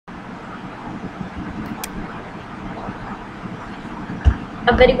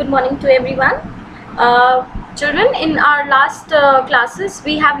A very good morning to everyone. Children, in our last classes,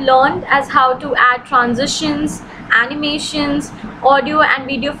 we have learned as how to add transitions, animations, audio and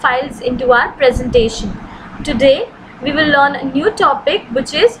video files into our presentation. Today, we will learn a new topic,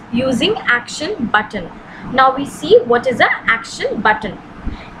 which is using action button. Now we see what is an action button.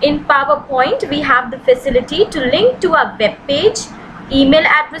 In PowerPoint, we have the facility to link to a web page, email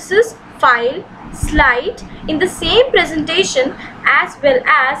addresses, file, slide in the same presentation as well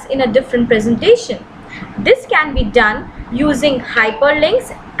as in a different presentation. This can be done using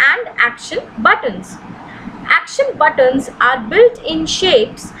hyperlinks and action buttons. Action buttons are built-in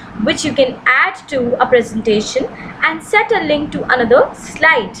shapes which you can add to a presentation and set a link to another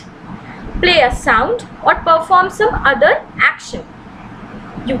slide, play a sound or perform some other action.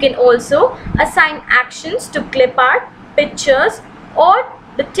 You can also assign actions to clip art, pictures or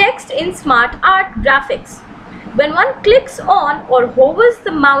the text in smart art graphics. When one clicks on or hovers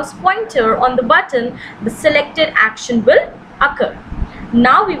the mouse pointer on the button, the selected action will occur.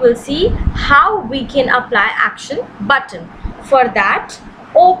 Now we will see how we can apply action button. For that,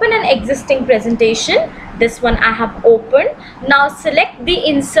 open an existing presentation. This one I have opened. Now select the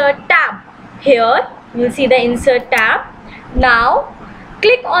insert tab. Here you will see the insert tab. Now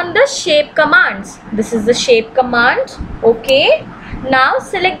click on the shape commands. This is the shape command. Okay. Now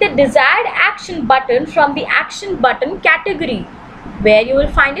select the desired action button from the action button category. Where you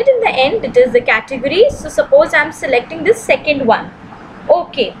will find it in the end, it is the category. So suppose I am selecting this second one.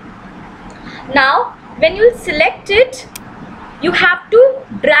 Okay. Now when you select it, you have to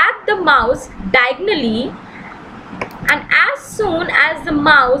drag the mouse diagonally, and as soon as the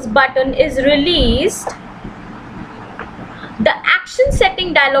mouse button is released, the action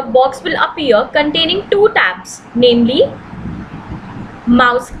setting dialog box will appear containing two tabs, namely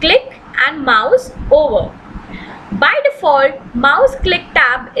mouse click and mouse over. By default, mouse click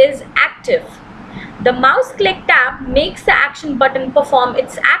tab is active. The mouse click tab makes the action button perform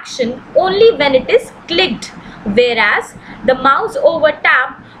its action only when it is clicked, whereas the mouse over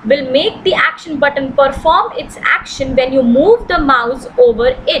tab will make the action button perform its action when you move the mouse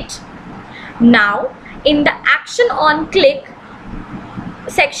over it. Now, in the action on click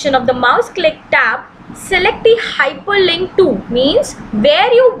section of the mouse click tab, select the hyperlink to, means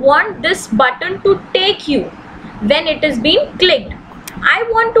where you want this button to take you when it is being clicked. I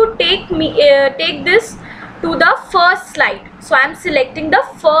want to take this to the first slide, so I am selecting the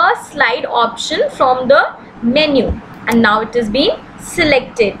first slide option from the menu, and now it is being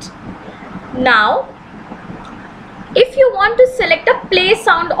selected. Now if you want to select a play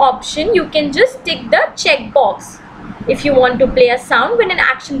sound option, you can just tick the check box if you want to play a sound when an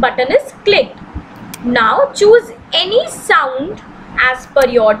action button is clicked. Now choose any sound as per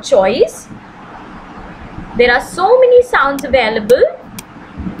your choice. There are so many sounds available.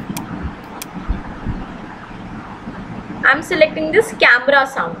 I am selecting this camera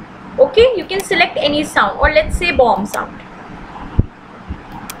sound. Okay, you can select any sound, or let's say bomb sound.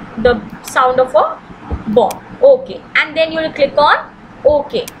 The sound of a bomb. Okay, and then you will click on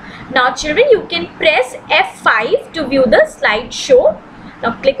OK. Now children, you can press F5 to view the slideshow.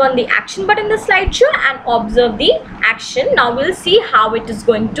 Now click on the action button in the slideshow and observe the action. Now we'll see how it is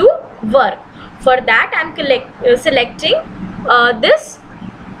going to work. For that, I'm selecting this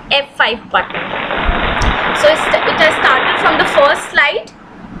F5 button. So it has started from the first slide,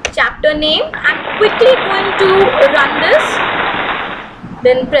 chapter name. I'm quickly going to run this.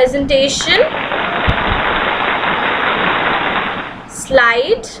 Then presentation,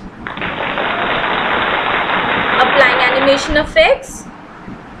 slide, applying animation effects.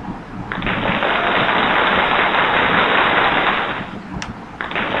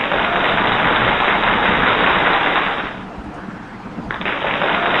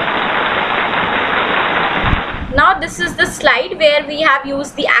 Now this is the slide where we have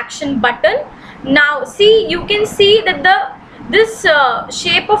used the action button. Now see, you can see that this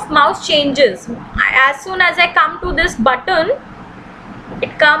shape of mouse changes. As soon as I come to this button,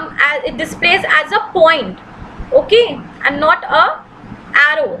 it displays as a point, okay, and not a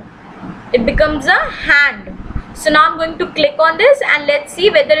arrow. It becomes a hand. So now I'm going to click on this and let's see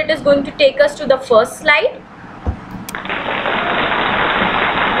whether it is going to take us to the first slide.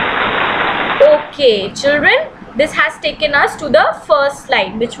 Okay, children, this has taken us to the first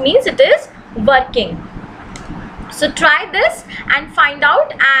slide, which means it is working. So try this and find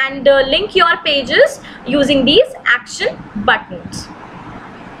out and link your pages using these action buttons.